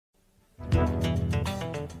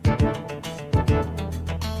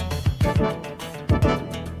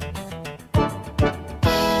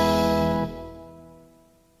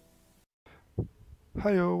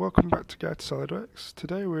Hi all, welcome back to Guide to Solidworks.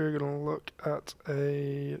 Today we're going to look at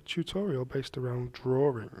a tutorial based around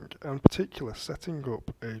drawing, and in particular setting up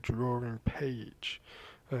a drawing page.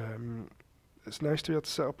 It's nice to be able to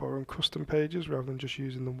set up our own custom pages rather than just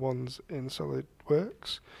using the ones in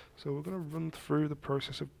Solidworks. So we're going to run through the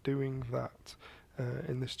process of doing that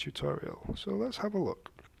in this tutorial. So let's have a look.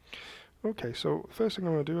 Okay, so the first thing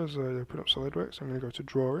I'm going to do is open up Solidworks. I'm going to go to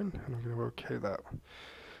drawing and I'm going to OK that.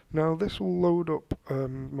 Now this will load up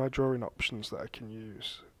my drawing options that I can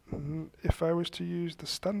use. If I was to use the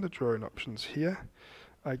standard drawing options here,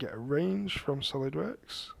 I get a range from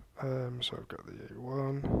SolidWorks. So I've got the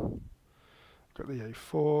A1, I've got the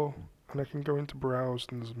A4, and I can go into Browse,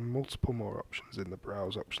 and there's multiple more options in the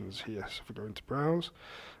Browse options here. So if I go into Browse,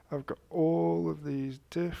 I've got all of these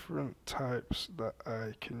different types that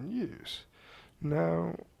I can use.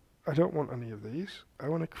 Now, I don't want any of these. I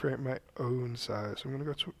want to create my own size. I'm going to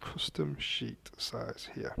go to a custom sheet size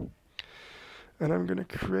here. And I'm going to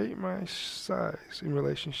create my size in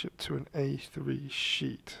relationship to an A3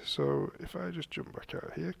 sheet. So if I just jump back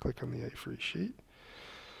out here, click on the A3 sheet,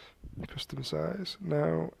 custom size.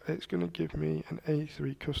 Now it's going to give me an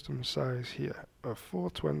A3 custom size here of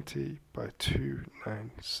 420 by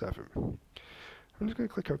 297. I'm just going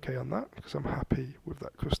to click OK on that because I'm happy with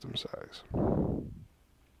that custom size.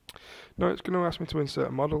 Now it's going to ask me to insert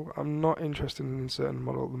a model. I'm not interested in inserting a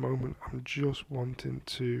model at the moment. I'm just wanting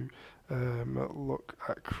to look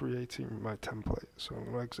at creating my template. So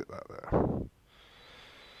I'm going to exit that there.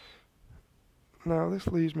 Now this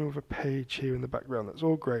leaves me with a page here in the background that's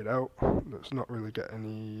all grayed out. That's not really got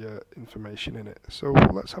any information in it. So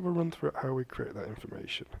let's have a run through how we create that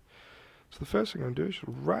information. So the first thing I'm going to do is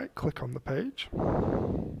right click on the page.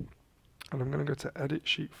 And I'm going to go to edit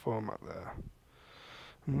sheet format there.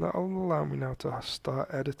 And that will allow me now to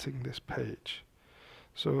start editing this page.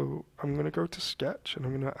 So I'm going to go to sketch and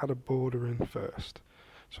I'm going to add a border in first.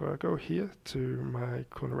 So I go here to my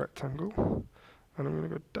corner rectangle and I'm going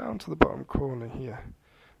to go down to the bottom corner here.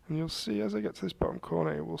 And you'll see as I get to this bottom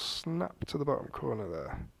corner it will snap to the bottom corner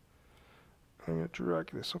there. I'm going to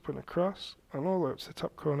drag this up and across and all the way up to the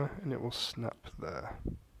top corner and it will snap there.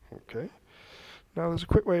 Okay. Now there's a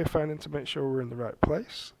quick way of finding to make sure we're in the right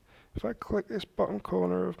place. If I click this bottom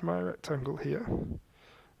corner of my rectangle here,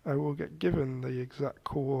 I will get given the exact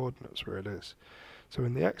coordinates where it is. So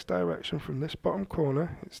in the X direction from this bottom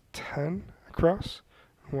corner, it's 10 across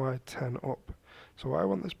and Y 10 up. So I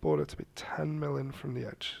want this border to be 10 mil in from the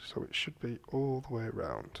edge, so it should be all the way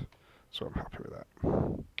around. So I'm happy with that.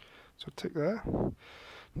 So tick there.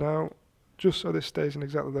 Now, just so this stays in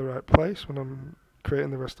exactly the right place when I'm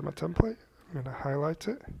creating the rest of my template, I'm going to highlight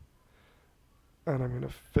it. And I'm going to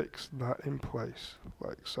fix that in place,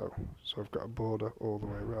 like so. So I've got a border all the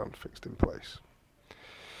way around fixed in place.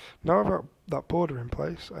 Now I've got that border in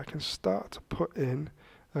place, I can start to put in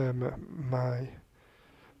my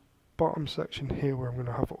bottom section here where I'm going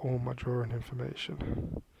to have all my drawing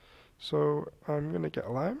information. So I'm going to get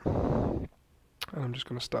a line, and I'm just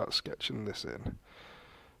going to start sketching this in.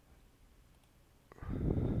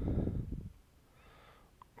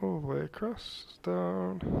 All the way across,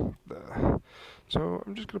 down, there. So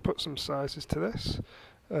I'm just going to put some sizes to this.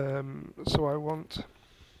 So I want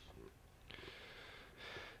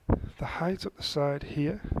the height up the side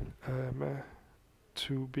here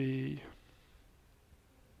to be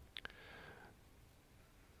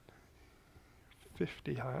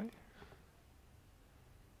 50 high.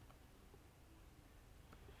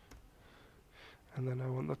 And then I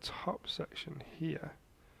want the top section here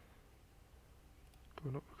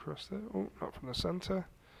going up across there, oh, not from the centre,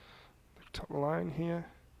 the top line here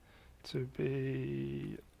to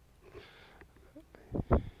be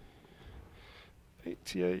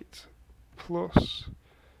 88 plus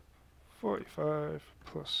 45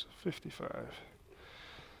 plus 55.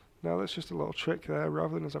 Now that's just a little trick there.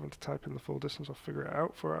 Rather than us having to type in the full distance or figure it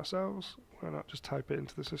out for ourselves, why not just type it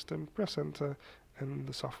into the system, press enter, and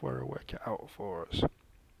the software will work it out for us.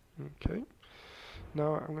 Okay.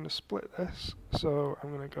 Now I'm going to split this, so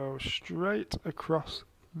I'm going to go straight across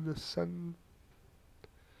the center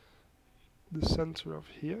of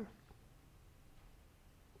here,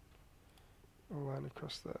 a line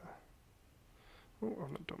across there. Oh,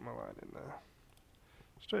 I've not done my line in there.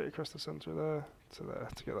 Straight across the center there to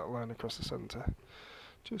get that line across the center.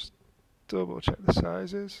 Just double check the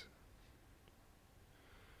sizes.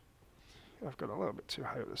 I've got a little bit too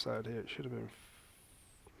high up the side here. It should have been.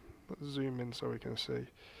 Let's zoom in so we can see.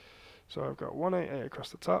 So I've got 188 across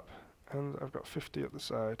the top and I've got 50 at the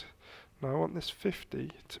side. Now I want this 50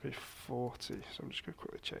 to be 40, so I'm just going to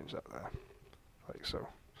quickly change that there, like so.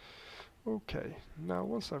 Okay, now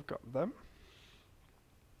once I've got them,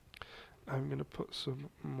 I'm going to put some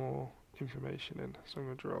more information in. So I'm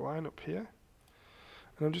going to draw a line up here,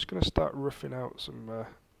 and I'm just going to start roughing out some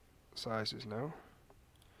sizes now,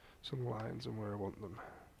 some lines and where I want them.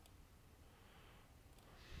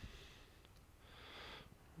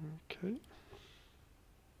 Okay.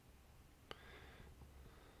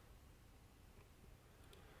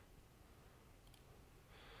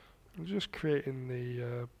 I'm just creating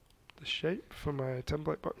the shape for my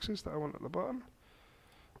template boxes that I want at the bottom,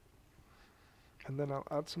 and then I'll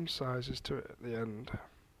add some sizes to it at the end.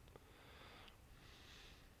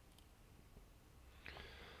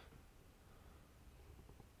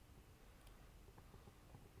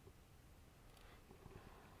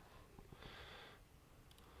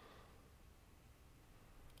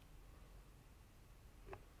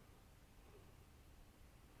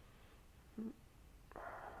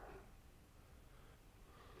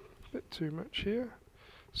 Bit too much here.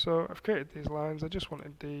 So I've created these lines. I just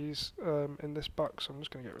wanted these in this box, so I'm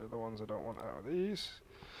just going to get rid of the ones I don't want out of these,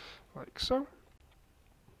 like so.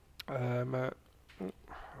 I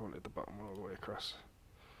wanted the bottom one all the way across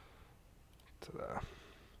to there.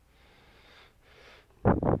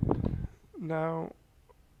 Now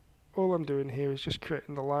all I'm doing here is just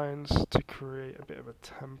creating the lines to create a bit of a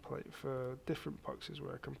template for different boxes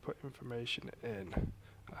where I can put information in.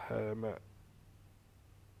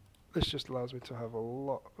 This just allows me to have a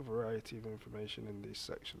lot of variety of information in these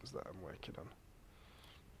sections that I'm working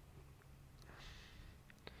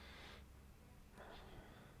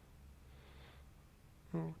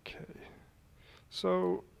on. Okay,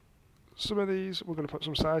 so some of these we're going to put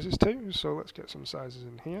some sizes to, so let's get some sizes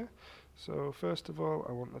in here. So first of all,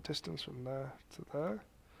 I want the distance from there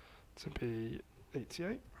to be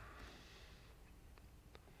 88.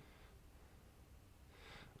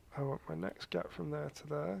 I want my next gap from there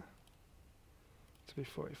to be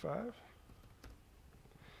 45,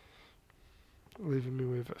 leaving me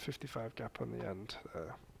with a 55 gap on the end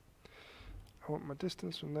there. I want my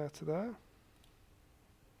distance from there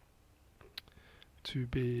to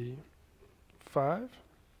be 5,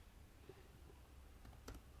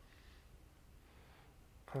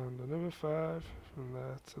 and another 5 from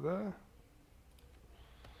there to there,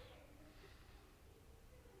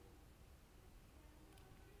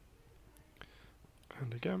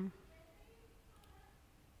 and again,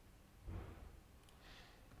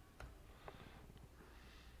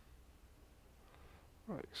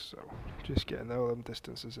 like so. Just getting all them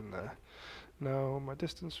distances in there. Now my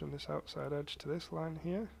distance from this outside edge to this line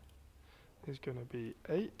here is going to be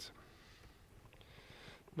 8.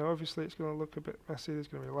 Now obviously it's going to look a bit messy, there's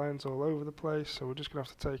going to be lines all over the place, so we're just going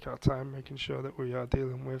to have to take our time making sure that we are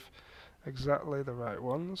dealing with exactly the right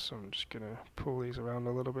ones. So I'm just going to pull these around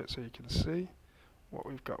a little bit so you can see what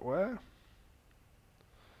we've got where.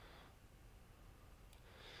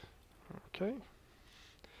 Okay.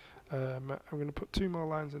 I'm going to put 2 more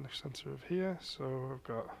lines in the centre of here, so I've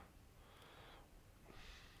got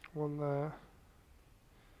one there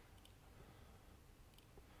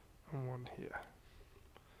and one here,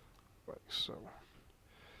 like so.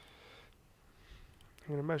 I'm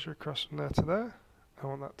going to measure across from there to there. I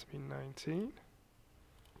want that to be 19.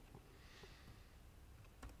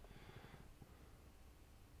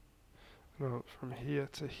 And I want from here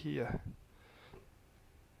to here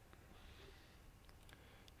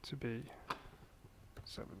to be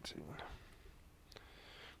 17.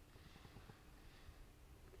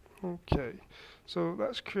 Okay, so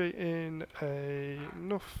that's creating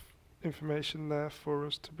enough information there for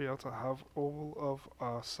us to be able to have all of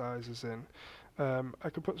our sizes in. I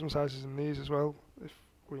could put some sizes in these as well if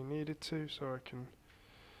we needed to, so I can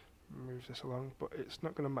move this along, but it's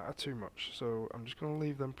not going to matter too much, so I'm just going to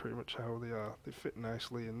leave them pretty much how they are. They fit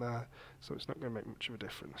nicely in there, so it's not going to make much of a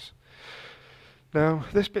difference. Now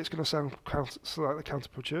this bit's going to sound slightly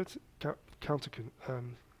counterproductive,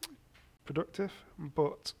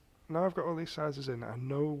 but now I've got all these sizes in, I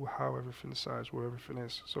know how everything's sized, where everything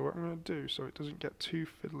is. So what I'm going to do, so it doesn't get too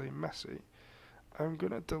fiddly and messy, I'm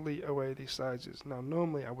going to delete away these sizes. Now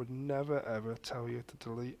normally I would never ever tell you to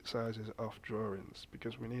delete sizes off drawings,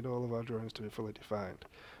 because we need all of our drawings to be fully defined.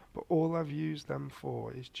 But all I've used them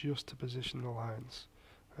for is just to position the lines,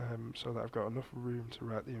 so that I've got enough room to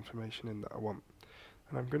write the information in that I want.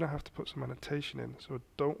 And I'm going to have to put some annotation in, so I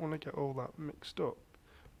don't want to get all that mixed up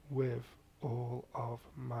with all of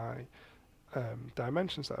my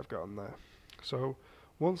dimensions that I've got on there. So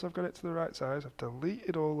once I've got it to the right size, I've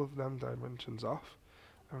deleted all of them dimensions off.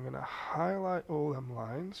 I'm going to highlight all them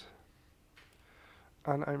lines,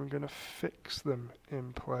 and I'm going to fix them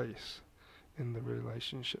in place in the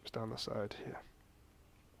relationships down the side here.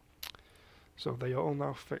 So they are all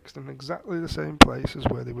now fixed in exactly the same place as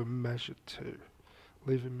where they were measured to,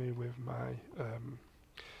 leaving me with my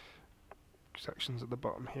sections at the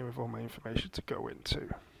bottom here with all my information to go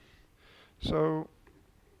into. So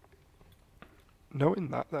knowing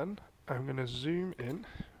that, then I'm going to zoom in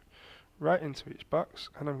right into each box,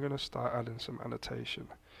 and I'm going to start adding some annotation.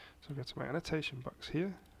 So I'll go to my annotation box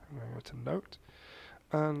here, I'm going to go to note,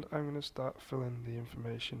 and I'm going to start filling the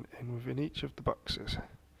information in within each of the boxes.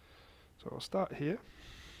 So I'll start here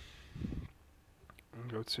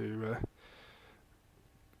and go to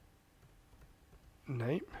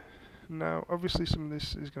name. Now obviously some of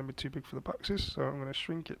this is going to be too big for the boxes, so I'm going to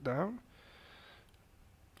shrink it down.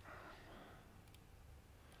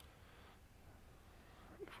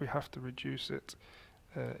 If we have to reduce it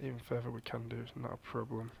even further, we can do, it's not a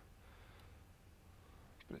problem,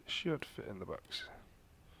 but it should fit in the box.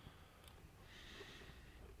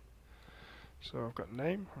 So I've got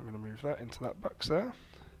name, I'm going to move that into that box there.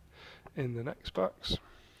 In the next box,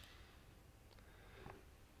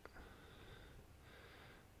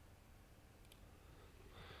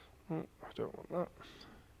 oh, I don't want that.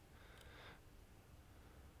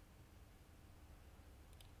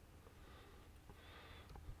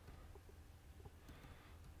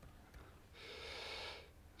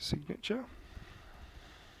 Signature.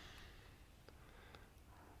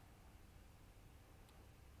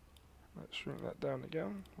 Let's shrink that down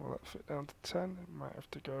again. Will that fit down to 10? It might have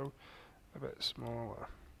to go a bit smaller.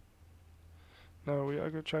 Now we are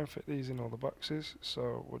going to try and fit these in all the boxes,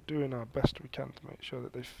 so we're doing our best we can to make sure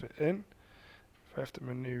that they fit in. If I have to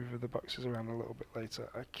maneuver the boxes around a little bit later,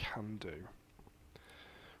 I can do.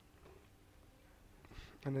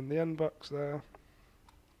 And in the end box there,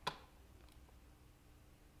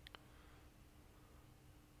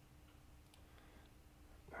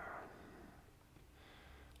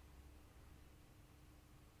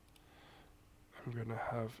 I'm going to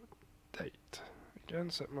have date. Again,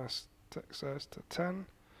 set my text size to 10,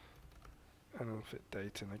 and I'll fit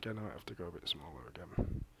date in. Again, I might have to go a bit smaller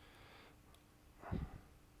again.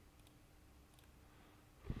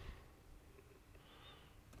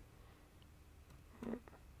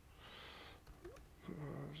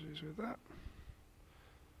 Use with that.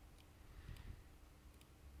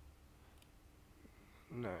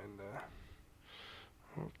 No, in there.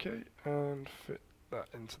 Okay, and fit that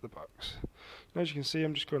into the box. Now, as you can see,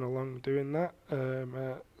 I'm just going along doing that.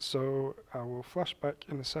 So I will flash back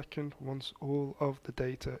in a second once all of the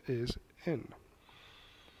data is in.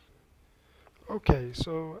 Okay,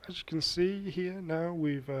 so as you can see here now,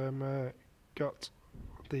 we've got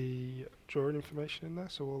the drawing information in there,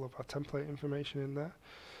 so all of our template information in there.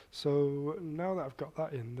 So now that I've got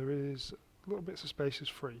that in, there is little bits of space is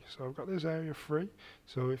free. So I've got this area free,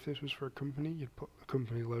 so if this was for a company, you'd put the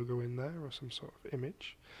company logo in there or some sort of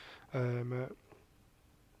image. I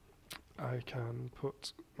can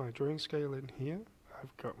put my drawing scale in here.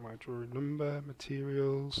 I've got my drawing number,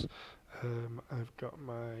 materials, I've got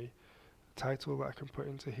my title that I can put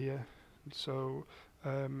into here. So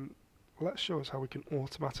let's show us how we can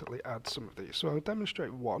automatically add some of these. So I'll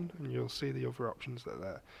demonstrate one and you'll see the other options that are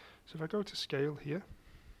there. So if I go to scale here,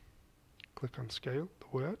 click on scale, the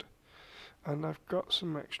word, and I've got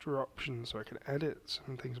some extra options so I can edit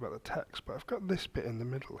some things about the text, but I've got this bit in the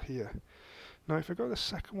middle here. Now if I go the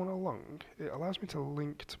second one along, it allows me to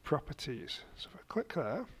link to properties. So if I click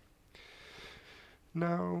there,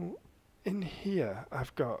 now in here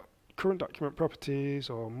I've got current document properties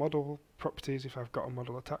or model properties if I've got a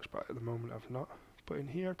model attached, but at the moment I've not. But in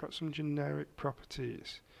here I've got some generic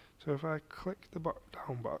properties. So if I click the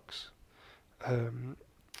down box,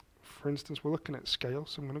 for instance, we're looking at scale,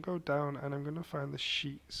 so I'm going to go down and I'm going to find the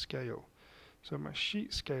sheet scale. So my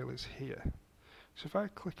sheet scale is here. So if I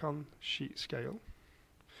click on sheet scale,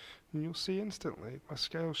 and you'll see instantly my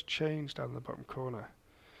scale's changed down in the bottom corner.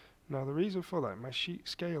 Now the reason for that, my sheet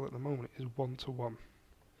scale at the moment is 1:1.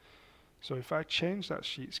 So if I change that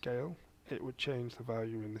sheet scale, it would change the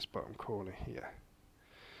value in this bottom corner here.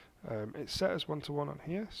 It's set as 1:1 on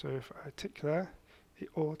here, so if I tick there, it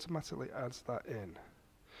automatically adds that in.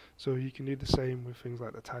 So you can do the same with things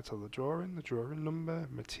like the title of the drawing number,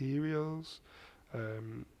 materials,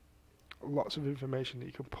 lots of information that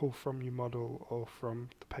you can pull from your model or from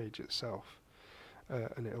the page itself,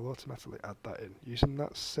 and it'll automatically add that in using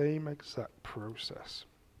that same exact process.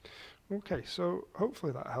 Okay, so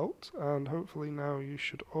hopefully that helped, and hopefully now you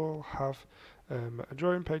should all have a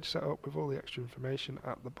drawing page set up with all the extra information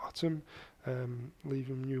at the bottom,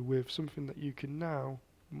 leaving you with something that you can now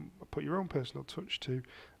put your own personal touch to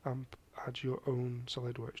and add your own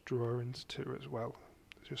Solidworks drawings to as well.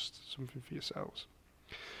 Just something for yourselves.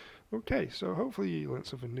 Okay, so hopefully you learned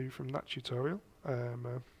something new from that tutorial,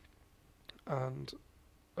 and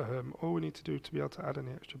all we need to do to be able to add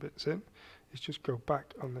any extra bits in is just go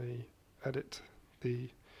back on the edit the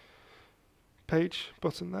page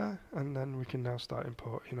button there, and then we can now start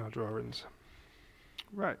importing our drawings.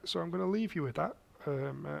 Right, so I'm going to leave you with that.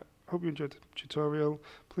 Hope you enjoyed the tutorial.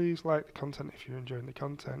 Please like the content if you're enjoying the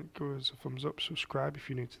content. Give us a thumbs up, subscribe if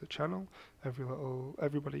you're new to the channel.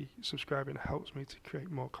 Everybody subscribing helps me to create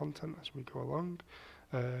more content as we go along.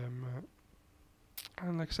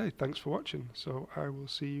 And like I say, thanks for watching. So I will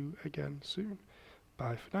see you again soon.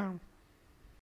 Bye for now.